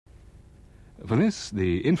For this,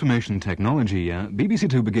 the Information Technology Year, BBC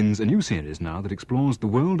Two begins a new series now that explores the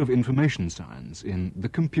world of information science in the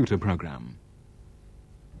computer programme.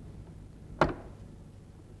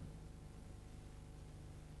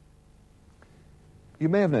 You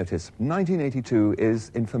may have noticed, 1982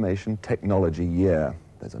 is Information Technology Year.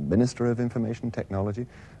 There's a Minister of Information Technology,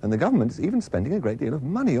 and the government is even spending a great deal of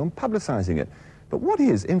money on publicising it. But what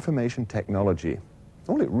is information technology?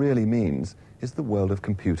 All it really means is the world of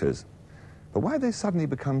computers. But why have they suddenly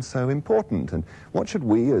become so important, and what should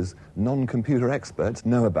we, as non-computer experts,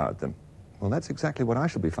 know about them? Well, that's exactly what I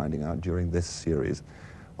shall be finding out during this series.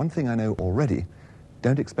 One thing I know already,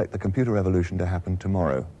 don't expect the computer revolution to happen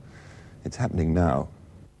tomorrow. It's happening now.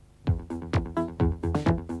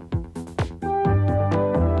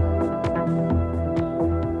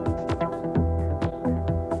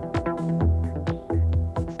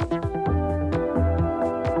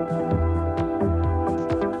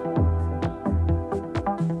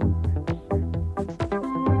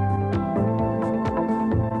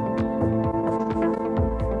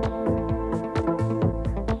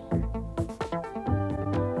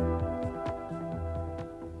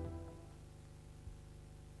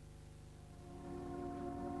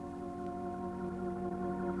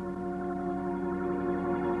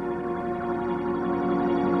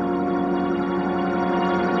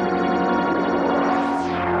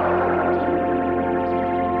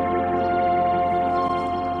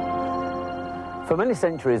 For many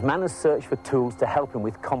centuries, man has searched for tools to help him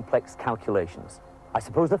with complex calculations. I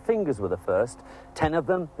suppose the fingers were the first. 10 of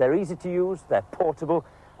them, they're easy to use, they're portable,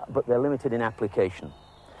 but they're limited in application.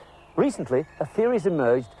 Recently, a theory has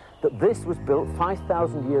emerged that this was built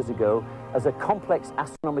 5,000 years ago as a complex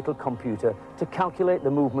astronomical computer to calculate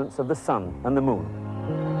the movements of the sun and the moon.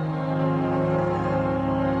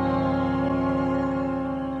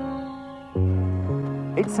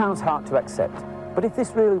 It sounds hard to accept, but if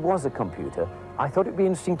this really was a computer, I thought it'd be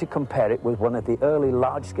interesting to compare it with one of the early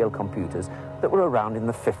large-scale computers that were around in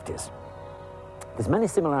the 50s. There's many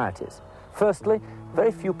similarities. Firstly,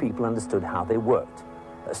 very few people understood how they worked.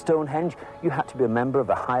 At Stonehenge, you had to be a member of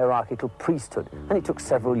a hierarchical priesthood, and it took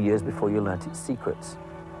several years before you learnt its secrets.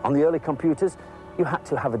 On the early computers, you had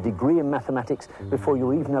to have a degree in mathematics before you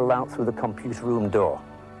were even allowed through the computer room door.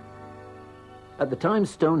 At the time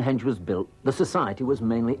Stonehenge was built, the society was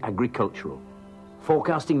mainly agricultural.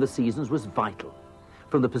 Forecasting the seasons was vital.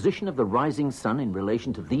 From the position of the rising sun in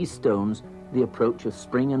relation to these stones, the approach of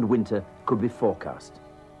spring and winter could be forecast.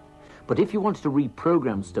 But if you wanted to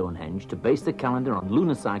reprogram Stonehenge to base the calendar on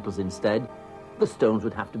lunar cycles instead, the stones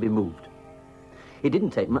would have to be moved. It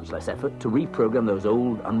didn't take much less effort to reprogram those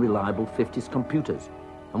old, unreliable 50s computers,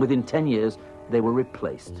 and within 10 years, they were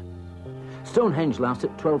replaced. Stonehenge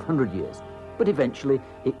lasted 1,200 years, but eventually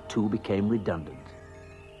it too became redundant.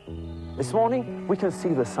 This morning, we can see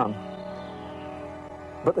the sun,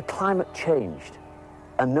 but the climate changed,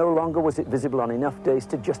 and no longer was it visible on enough days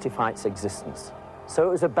to justify its existence. So it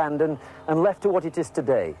was abandoned and left to what it is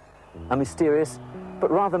today, a mysterious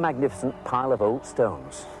but rather magnificent pile of old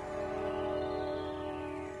stones.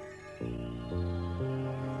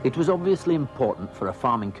 It was obviously important for a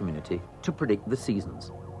farming community to predict the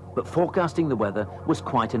seasons, but forecasting the weather was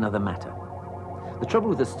quite another matter. The trouble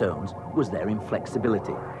with the stones was their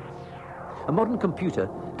inflexibility. A modern computer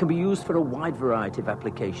can be used for a wide variety of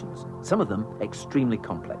applications, some of them extremely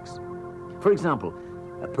complex. For example,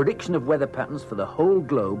 a prediction of weather patterns for the whole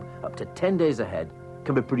globe up to 10 days ahead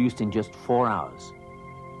can be produced in just 4 hours.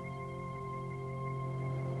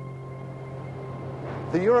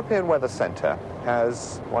 The European Weather Centre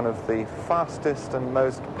has one of the fastest and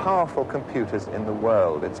most powerful computers in the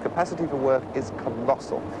world. Its capacity for work is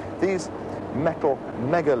colossal. These metal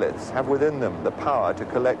megaliths have within them the power to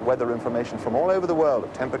collect weather information from all over the world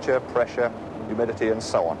of temperature, pressure, humidity, and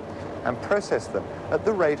so on, and process them at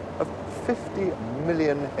the rate of 50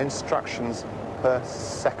 million instructions per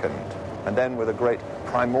second. And then with a great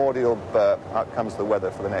primordial burp, out comes the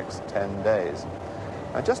weather for the next 10 days.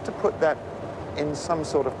 Now, just to put that in some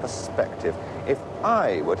sort of perspective, if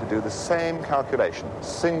I were to do the same calculation,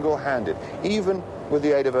 single-handed, even with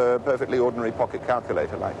the aid of a perfectly ordinary pocket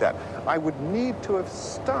calculator like that, I would need to have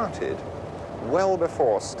started well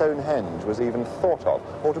before Stonehenge was even thought of.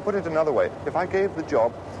 Or to put it another way, if I gave the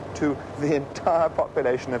job to the entire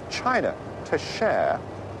population of China to share,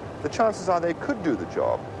 the chances are they could do the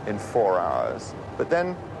job in 4 hours. But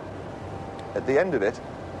then, at the end of it,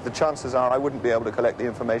 the chances are I wouldn't be able to collect the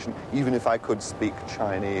information even if I could speak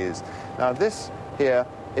Chinese. Now, this here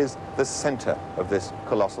is the center of this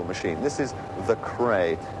colossal machine. This is the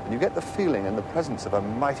Cray. And you get the feeling in the presence of a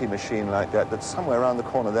mighty machine like that, that somewhere around the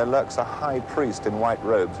corner there lurks a high priest in white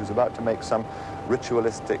robes who's about to make some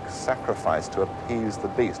ritualistic sacrifice to appease the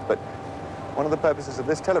beast. But one of the purposes of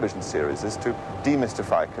this television series is to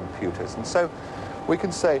demystify computers. And so we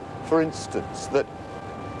can say, for instance, that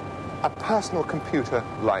a personal computer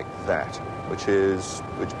like that, which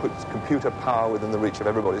puts computer power within the reach of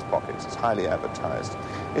everybody's pockets, it's highly advertised,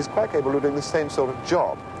 is quite capable of doing the same sort of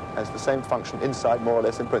job, as the same function inside, more or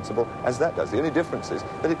less in principle, as that does. The only difference is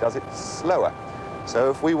that it does it slower. So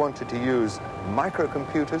if we wanted to use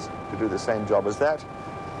microcomputers to do the same job as that,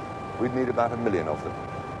 we'd need about 1 million of them.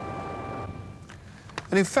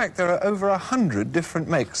 And in fact, there are over 100 different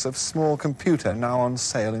makes of small computer now on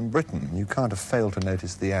sale in Britain. You can't have failed to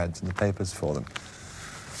notice the ads in the papers for them.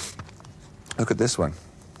 Look at this one.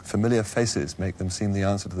 Familiar faces make them seem the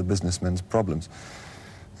answer to the businessman's problems.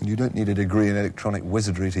 And you don't need a degree in electronic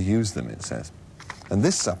wizardry to use them, it says. And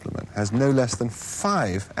this supplement has no less than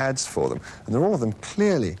 5 ads for them. And they're all of them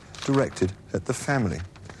clearly directed at the family.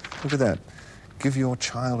 Look at that. Give your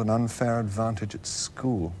child an unfair advantage at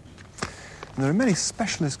school. And there are many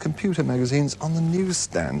specialist computer magazines on the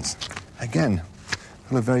newsstands. Again,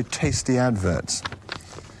 full of very tasty adverts.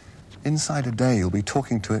 Inside a day, you'll be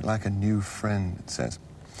talking to it like a new friend, it says.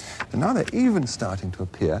 And now they're even starting to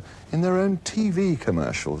appear in their own TV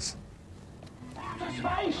commercials. Outer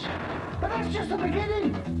space! But that's just the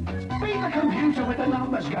beginning! Beat the computer with the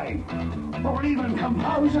numbers game! Or even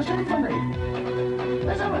compose a symphony!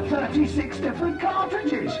 There's over 36 different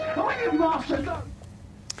cartridges! And when you've mastered them...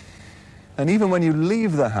 And even when you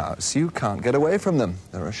leave the house, you can't get away from them.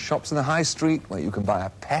 There are shops in the high street where you can buy a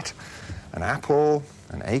pet, an apple,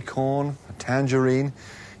 an acorn, a tangerine,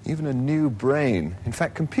 even a new brain. In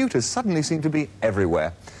fact, computers suddenly seem to be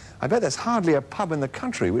everywhere. I bet there's hardly a pub in the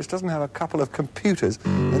country which doesn't have a couple of computers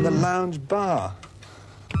in the lounge bar.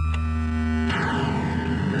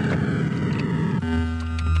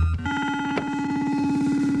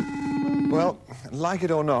 Well, like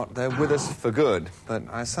it or not, they're with us for good, but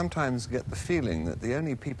I sometimes get the feeling that the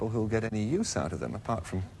only people who'll get any use out of them, apart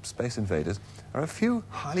from space invaders, are a few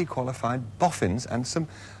highly qualified boffins and some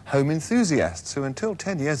home enthusiasts who, until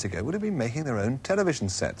 10 years ago, would have been making their own television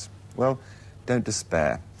sets. Well, don't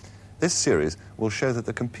despair. This series will show that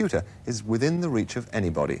the computer is within the reach of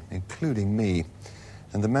anybody, including me.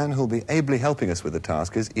 And the man who'll be ably helping us with the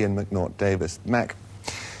task is Ian McNaught-Davis. Mac,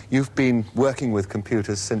 you've been working with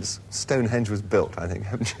computers since Stonehenge was built, I think,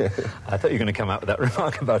 haven't you? I thought you were going to come out with that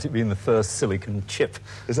remark about it being the first silicon chip.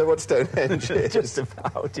 Is that what Stonehenge is? Just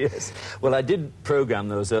about, yes. Well, I did program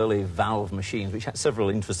those early valve machines, which had several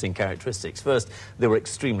interesting characteristics. First, they were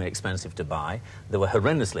extremely expensive to buy. They were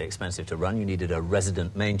horrendously expensive to run. You needed a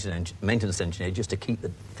resident maintenance engineer just to keep the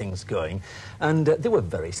things going. And they were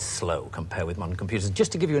very slow compared with modern computers.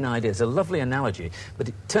 Just to give you an idea, it's a lovely analogy, but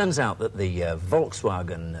it turns out that the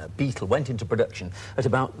Volkswagen Beetle went into production at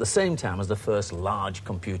about the same time as the first large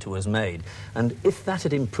computer was made. And if that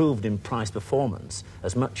had improved in price performance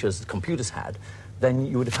as much as the computers had, then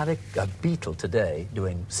you would have had a Beetle today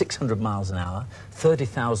doing 600 miles an hour,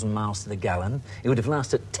 30,000 miles to the gallon. It would have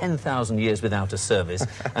lasted 10,000 years without a service,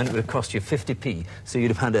 and it would have cost you 50p. So you'd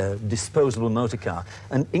have had a disposable motor car.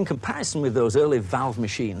 And in comparison with those early valve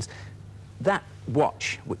machines, that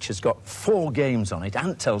watch, which has got 4 games on it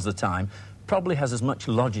and tells the time, probably has as much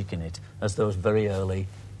logic in it as those very early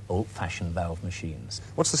old-fashioned valve machines.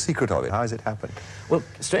 What's the secret of it? How has it happened? Well,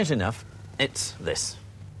 strangely enough, it's this,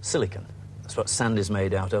 silicon. That's what sand is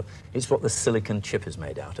made out of. It's what the silicon chip is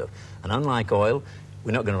made out of. And unlike oil,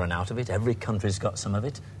 we're not going to run out of it. Every country's got some of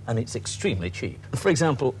it, and it's extremely cheap. For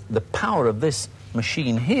example, the power of this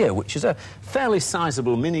machine here, which is a fairly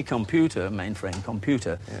sizable mini-computer, mainframe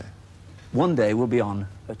computer, one day will be on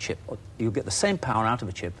a chip. You'll get the same power out of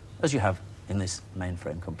a chip as you have in this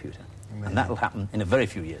mainframe computer. Amazing. And that will happen in a very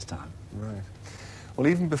few years' time. Right. Well,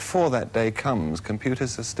 even before that day comes,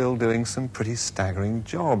 computers are still doing some pretty staggering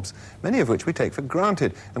jobs, many of which we take for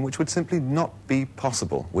granted and which would simply not be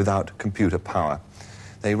possible without computer power.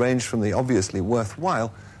 They range from the obviously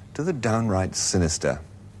worthwhile to the downright sinister.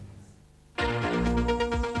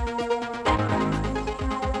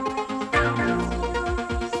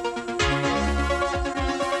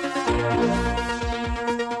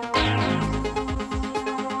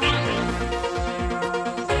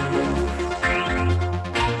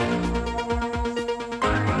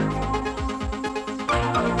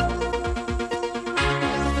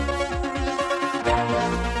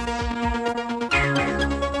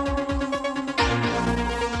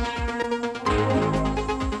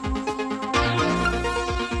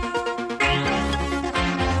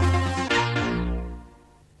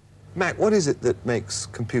 Mac, what is it that makes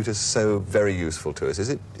computers so very useful to us? Is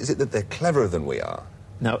it that they're cleverer than we are?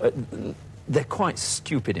 Now, they're quite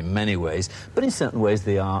stupid in many ways, but in certain ways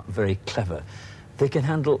they are very clever. They can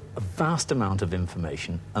handle a vast amount of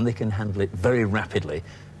information, and they can handle it very rapidly.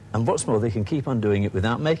 And what's more, they can keep on doing it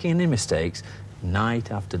without making any mistakes,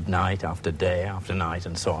 night after night after day after night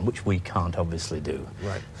and so on, which we can't obviously do.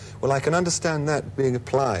 Right. Well, I can understand that being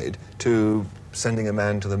applied to sending a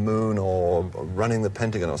man to the moon or running the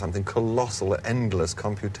Pentagon or something, colossal, endless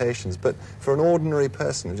computations. But for an ordinary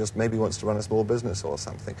person who just maybe wants to run a small business or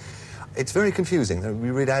something, it's very confusing. We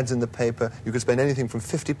read ads in the paper. You could spend anything from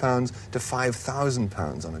 £50 to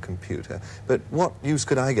 £5,000 on a computer. But what use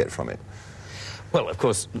could I get from it? Well, of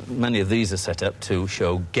course, many of these are set up to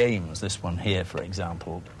show games. This one here, for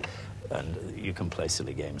example, and you can play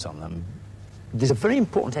silly games on them. There's a very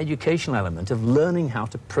important educational element of learning how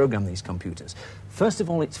to program these computers. First of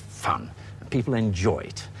all, it's fun, and people enjoy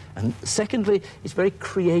it. And secondly, it's very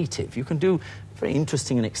creative. You can do very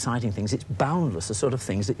interesting and exciting things. It's boundless, the sort of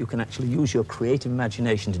things that you can actually use your creative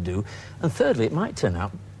imagination to do. And thirdly, it might turn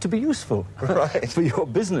out to be useful for your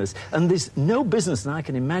business. And there's no business that I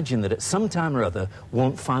can imagine that at some time or other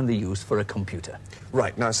won't find the use for a computer.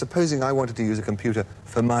 Right. Now, supposing I wanted to use a computer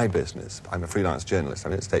for my business. I'm a freelance journalist. I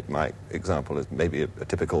mean, let's take my example as maybe a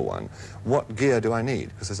typical one. What gear do I need?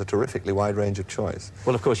 Because there's a terrifically wide range of choice.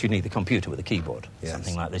 Well, of course, you need the computer with a keyboard, yes.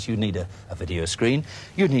 Something like this. You need a video screen.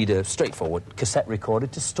 You need a straightforward cassette recorder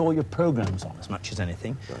to store your programs on as much as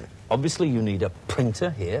anything. Right. Obviously, you need a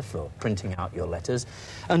printer here for printing out your letters.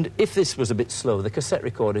 And if this was a bit slow, the cassette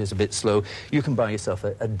recorder is a bit slow, you can buy yourself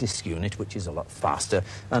a disk unit, which is a lot faster,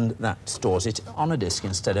 and that stores it on a disk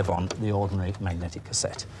instead of on the ordinary magnetic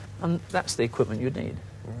cassette. And that's the equipment you'd need.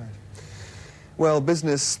 Right. Well,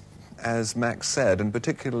 business, as Max said, and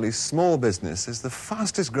particularly small business, is the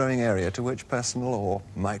fastest growing area to which personal or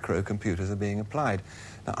microcomputers are being applied.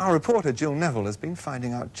 Now, our reporter, Jill Neville, has been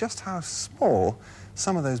finding out just how small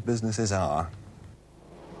some of those businesses are.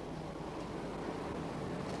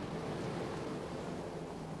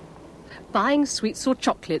 Buying sweets or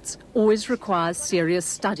chocolates always requires serious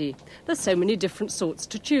study. There's so many different sorts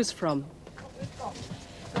to choose from.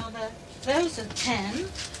 Those are 10.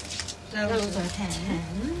 Those are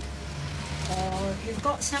 10. Or you've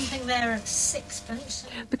got something there at 6pence.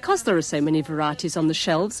 Because there are so many varieties on the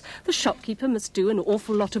shelves, the shopkeeper must do an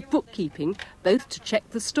awful lot of bookkeeping, both to check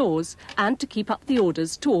the stores and to keep up the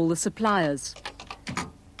orders to all the suppliers.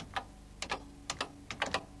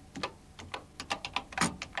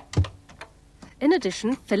 In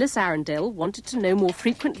addition, Phyllis Arundel wanted to know more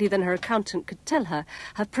frequently than her accountant could tell her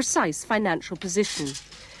precise financial position.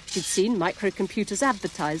 She'd seen microcomputers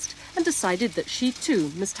advertised and decided that she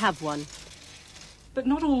too must have one. But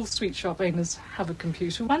not all sweet shop owners have a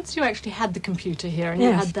computer. Once you actually had the computer here and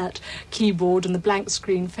you had that keyboard and the blank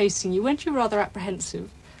screen facing you, weren't you rather apprehensive?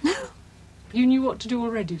 No. You knew what to do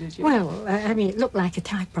already, did you? Well, I mean, it looked like a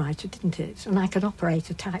typewriter, didn't it? And I could operate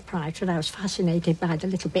a typewriter, and I was fascinated by the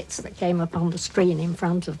little bits that came up on the screen in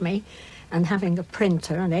front of me, and having a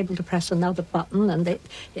printer and able to press another button, and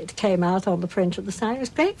it came out on the print at the side. It was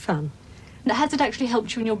great fun. Now, has it actually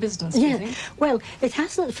helped you in your business, do you think? Well, it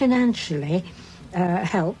hasn't financially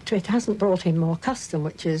helped. It hasn't brought in more custom,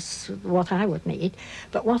 which is what I would need.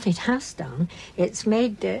 But what it has done, it's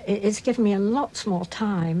given me a lot more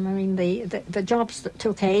time. I mean, the jobs that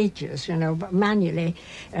took ages, manually,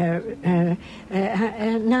 now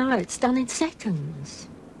it's done in seconds.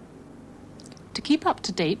 To keep up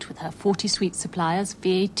to date with her 40 sweet suppliers,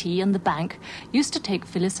 VAT and the bank used to take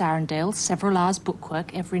Phyllis Arundel several hours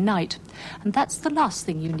bookwork every night. And that's the last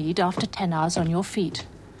thing you need after 10 hours on your feet.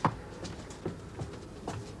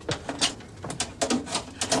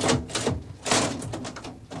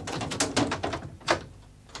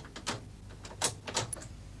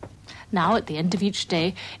 Now, at the end of each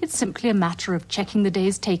day, it's simply a matter of checking the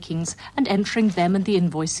day's takings and entering them and the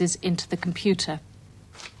invoices into the computer.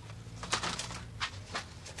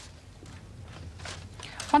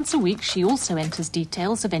 Once a week, she also enters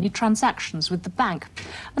details of any transactions with the bank,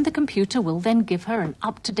 and the computer will then give her an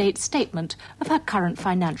up-to-date statement of her current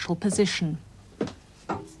financial position.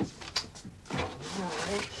 Right,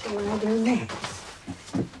 shall I do next?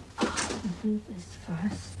 This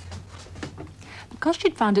first. Because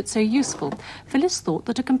she'd found it so useful, Phyllis thought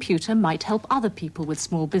that a computer might help other people with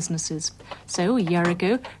small businesses. So, a year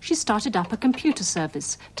ago, she started up a computer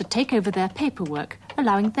service to take over their paperwork,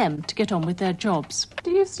 allowing them to get on with their jobs.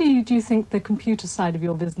 Do you think, the computer side of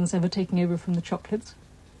your business ever taking over from the chocolates?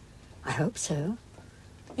 I hope so.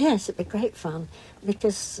 Yes, it'd be great fun,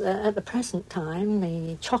 because at the present time,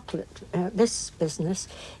 the chocolate, this business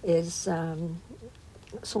is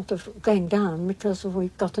sort of going down because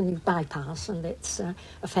we've got a new bypass and it's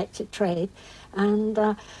affected trade. And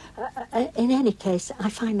in any case, I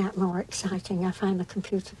find that more exciting. I find the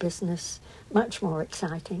computer business much more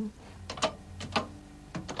exciting.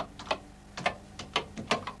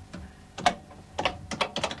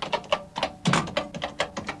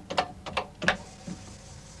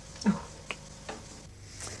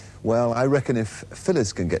 Well, I reckon if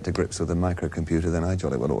Phyllis can get to grips with a microcomputer, then I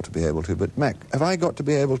jolly well ought to be able to. But, Mac, have I got to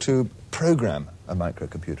be able to program a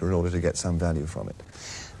microcomputer in order to get some value from it?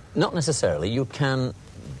 Not necessarily. You can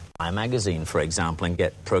buy a magazine, for example, and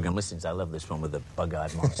get program listings. I love this one with the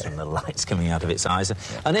bug-eyed monster and the lights coming out of its eyes.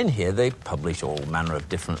 Yeah. And in here, they publish all manner of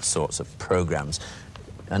different sorts of programs,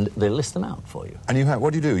 and they list them out for you. And you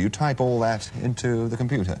what do you do? You type all that into the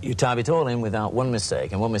computer? You type it all in without one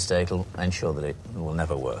mistake, and one mistake will ensure that it will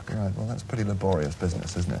never work. Right, well, that's pretty laborious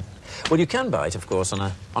business, isn't it? Well, you can buy it, of course, on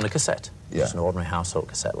a cassette. Yeah. Just an ordinary household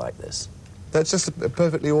cassette like this. That's just a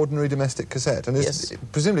perfectly ordinary domestic cassette, and yes.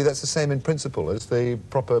 Presumably that's the same in principle as the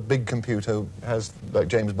proper big computer has, like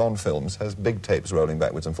James Bond films, has big tapes rolling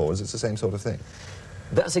backwards and forwards. It's the same sort of thing.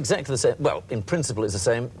 That's exactly the same. Well, in principle it's the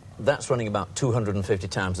same. That's running about 250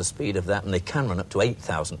 times the speed of that, and they can run up to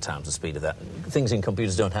 8,000 times the speed of that. Things in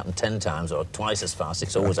computers don't happen 10 times or twice as fast.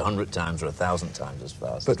 It's always 100 times or 1,000 times as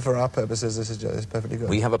fast. But for our purposes, this is perfectly good.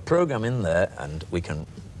 We have a program in there, and we can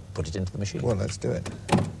put it into the machine. Well, let's do it.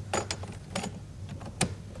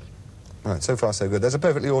 Right, so far so good. There's a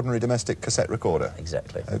perfectly ordinary domestic cassette recorder.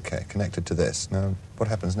 Exactly. OK, connected to this. Now, what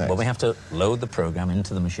happens next? Well, we have to load the program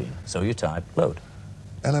into the machine. So you type load.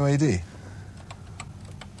 LOAD.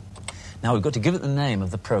 Now, we've got to give it the name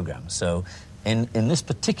of the program. So in this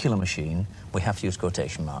particular machine, we have to use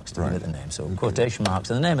quotation marks to give it the name. So quotation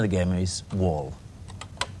marks, and the name of the game is Wall.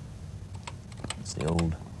 It's the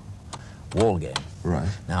old Wall game. Right.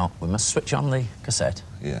 Now, we must switch on the cassette.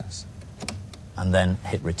 Yes. And then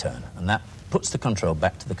hit return. And that puts the control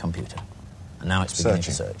back to the computer. And now it's beginning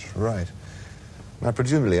to search. Right. Now,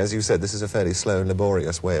 presumably, as you said, this is a fairly slow and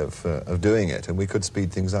laborious way of doing it, and we could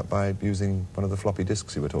speed things up by using one of the floppy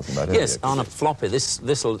disks you were talking about earlier. Yes, on a floppy. This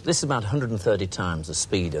is about 130 times the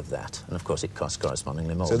speed of that, and of course it costs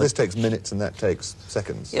correspondingly more. So this takes minutes and that takes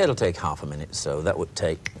seconds? Yeah, it'll take half a minute, so that would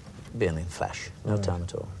be in flash, no time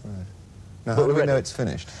at all. Right. Now, how do we know it's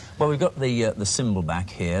finished? Well, we've got the symbol back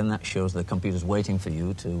here, and that shows the computer's waiting for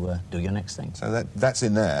you to do your next thing. So that's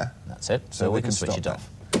in there? That's it, so we can switch it off.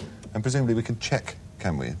 And presumably we can check,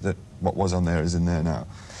 can we, that what was on there is in there now?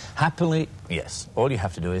 Happily, yes. All you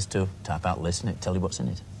have to do is to type out list and it'll tell you what's in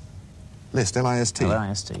it. List, L-I-S-T?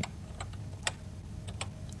 L-I-S-T.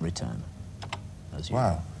 Return.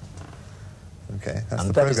 Wow. OK, that's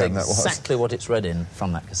the program that was. And that is exactly what it's read in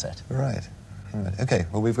from that cassette. Right. Right. OK,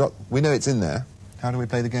 well, we know it's in there. How do we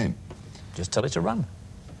play the game? Just tell it to run.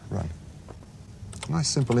 Run. Nice,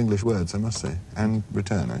 simple English words, I must say. And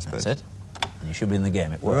return, I suppose. That's it. And you should be in the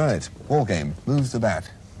game. It works. Right. Wall game. Moves the bat.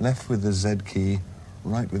 Left with the Z key,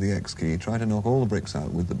 right with the X key. Try to knock all the bricks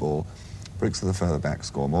out with the ball. Bricks to the further back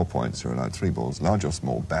score more points. You're allowed 3 balls. Large or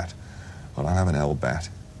small bat. Well, I'll have an L bat.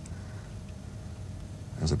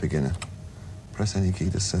 As a beginner. Press any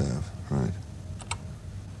key to serve. Right.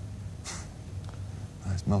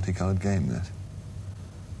 Nice multicoloured game, that.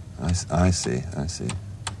 I see.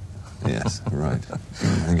 Yes, right. I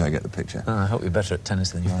think I get the picture. I hope you're better at tennis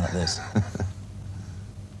than you are at this.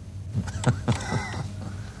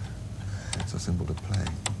 It's so simple to play.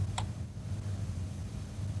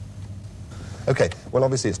 OK, well,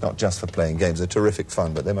 obviously it's not just for playing games. They're terrific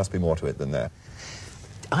fun, but there must be more to it than that.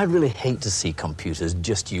 I really hate to see computers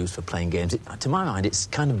just used for playing games. To my mind, it's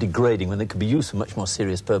kind of degrading when they could be used for much more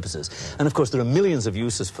serious purposes. And, of course, there are millions of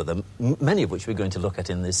uses for them, many of which we're going to look at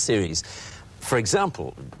in this series. For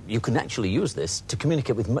example, you can actually use this to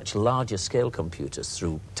communicate with much larger scale computers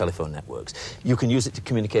through telephone networks. You can use it to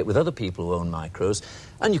communicate with other people who own micros,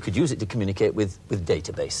 and you could use it to communicate with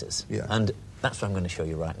databases. Yeah. And that's what I'm going to show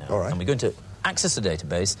you right now. All right. And we're going to access a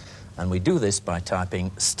database, and we do this by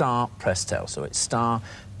typing star Prestel. So it's star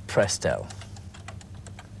Prestel.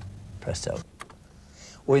 Prestel.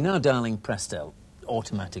 We're now dialing Prestel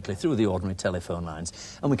automatically through the ordinary telephone lines,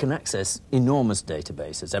 and we can access enormous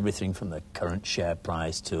databases, everything from the current share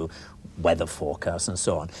price to weather forecasts and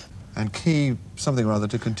so on. And key something rather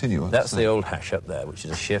to continue. That's the old hash up there, which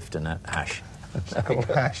is a shift and a hash. Old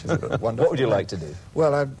hash, is it? Wonderful. What would you like to do?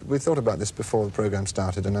 Well, we thought about this before the programme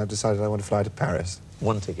started, and I've decided I want to fly to Paris.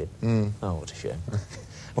 1 ticket? Oh, what a shame.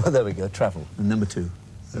 Well, there we go, travel. And number 2.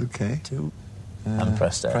 OK. 2. And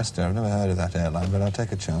Presto. Presto, I've never heard of that airline, but I'll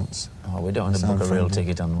take a chance. Oh, we don't want to book a real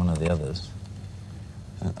ticket on one of the others.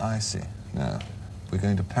 I see. Now, we're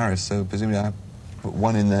going to Paris, so presumably Put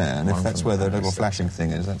 1 in there, and if One that's from where the the little hash. flashing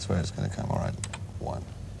thing is, that's where it's going to come. All right, 1.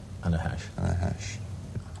 And a hash. And a hash.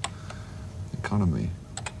 Economy.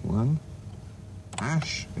 1.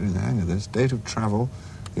 Hash. Getting the hang of this. Date of travel,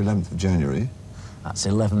 the 11th of January. That's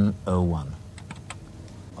 11:01.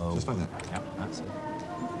 Just like that. Yep, that's it.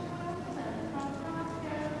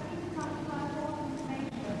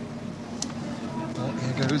 Well,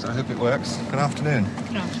 here goes. I hope it works. Good afternoon.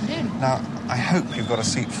 Good afternoon. Now, I hope you've got a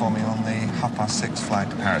seat for me on the 6:30 flight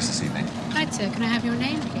to Paris this evening. Right, sir. Can I have your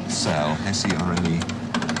name, please? Sel, S-E-R-L-E.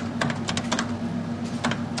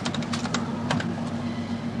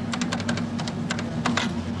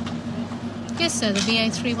 Yes, sir. The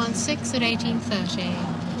VA316 at 18:30.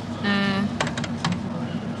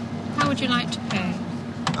 How would you like to pay?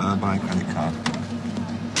 By credit card.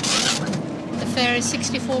 The fare is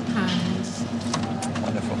 £64.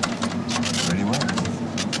 Wonderful. Really well.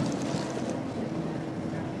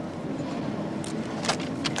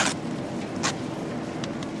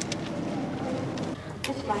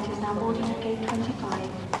 This flight is now boarding at gate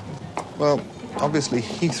 25. Well, obviously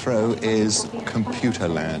Heathrow is computer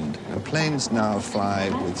land. And planes now fly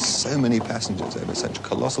with so many passengers over such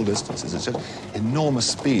colossal distances, at such enormous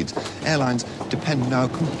speeds. Airlines depend now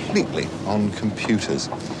completely on computers,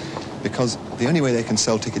 because the only way they can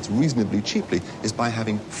sell tickets reasonably cheaply is by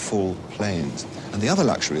having full planes. And the other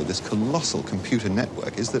luxury of this colossal computer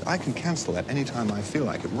network is that I can cancel at any time I feel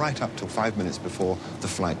like it, right up till 5 minutes before the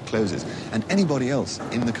flight closes. And anybody else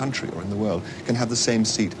in the country or in the world can have the same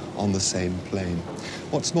seat on the same plane.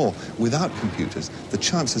 What's more, without computers, the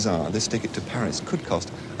chances are this ticket to Paris could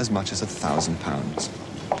cost as much as £1,000.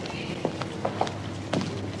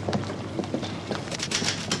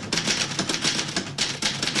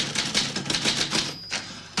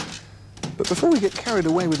 But before we get carried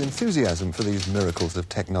away with enthusiasm for these miracles of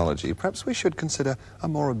technology, perhaps we should consider a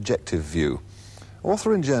more objective view.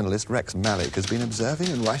 Author and journalist Rex Malik has been observing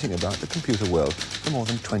and writing about the computer world for more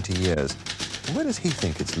than 20 years. And where does he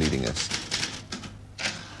think it's leading us?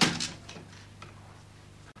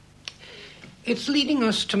 It's leading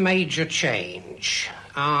us to major change.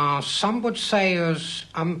 Some would say as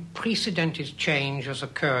unprecedented change has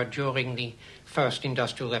occurred during the first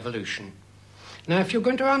industrial revolution. Now, if you're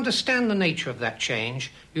going to understand the nature of that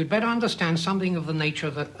change, you'd better understand something of the nature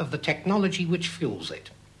of the technology which fuels it.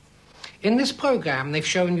 In this program, they've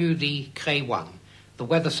shown you the Cray 1, the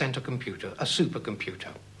Weather Center computer, a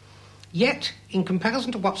supercomputer. Yet, in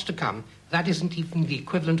comparison to what's to come, that isn't even the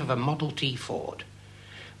equivalent of a Model T Ford.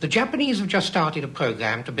 The Japanese have just started a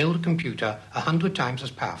program to build a computer 100 times as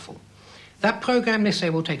powerful. That program, they say,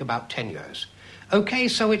 will take about 10 years. Okay,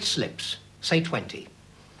 so it slips, say 20.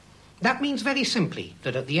 That means very simply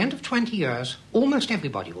that at the end of 20 years, almost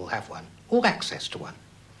everybody will have one, or access to one.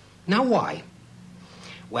 Now why?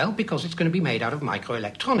 Well, because it's going to be made out of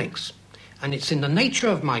microelectronics. And it's in the nature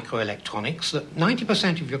of microelectronics that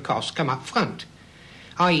 90% of your costs come up front,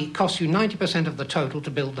 i.e. it costs you 90% of the total to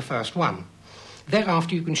build the first one.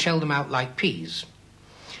 Thereafter, you can shell them out like peas.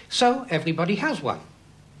 So everybody has one.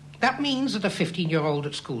 That means that a 15-year-old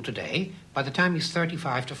at school today, by the time he's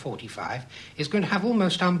 35 to 45, is going to have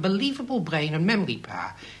almost unbelievable brain and memory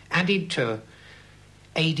power added to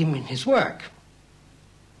aid him in his work.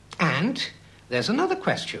 And there's another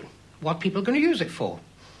question. What people are going to use it for?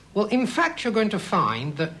 Well, in fact, you're going to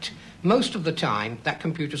find that most of the time that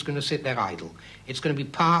computer's going to sit there idle. It's going to be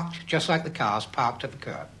parked, just like the cars, parked at the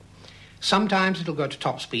curb. Sometimes it'll go to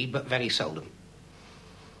top speed, but very seldom.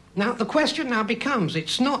 Now, the question now becomes,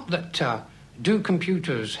 it's not that do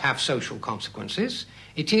computers have social consequences?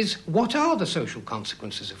 It is, what are the social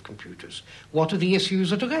consequences of computers? What are the issues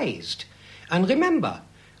that are raised? And remember,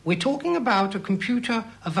 we're talking about a computer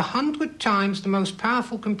of 100 times the most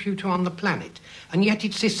powerful computer on the planet, and yet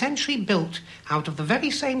it's essentially built out of the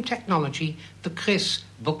very same technology that Chris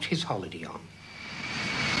booked his holiday on.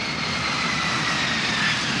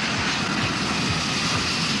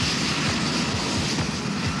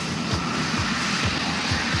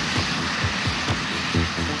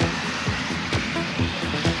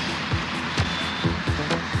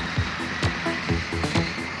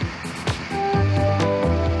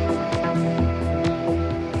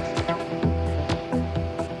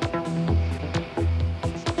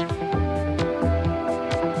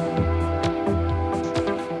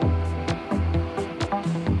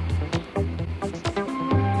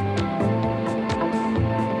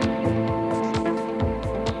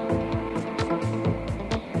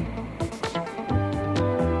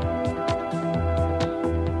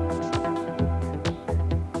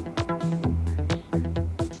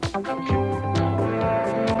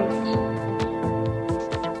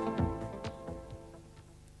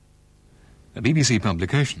 A BBC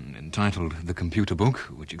publication entitled The Computer Book,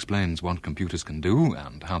 which explains what computers can do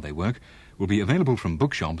and how they work, will be available from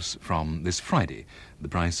bookshops from this Friday, the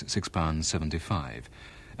price £6.75.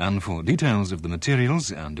 And for details of the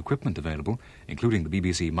materials and equipment available, including the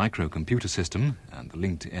BBC microcomputer system and the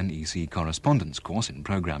linked NEC correspondence course in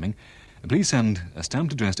programming, please send a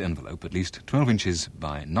stamped addressed envelope at least 12 inches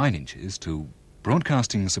by 9 inches to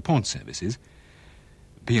Broadcasting Support Services,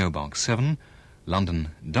 P.O. Box 7, London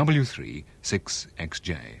W3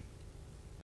 6XJ.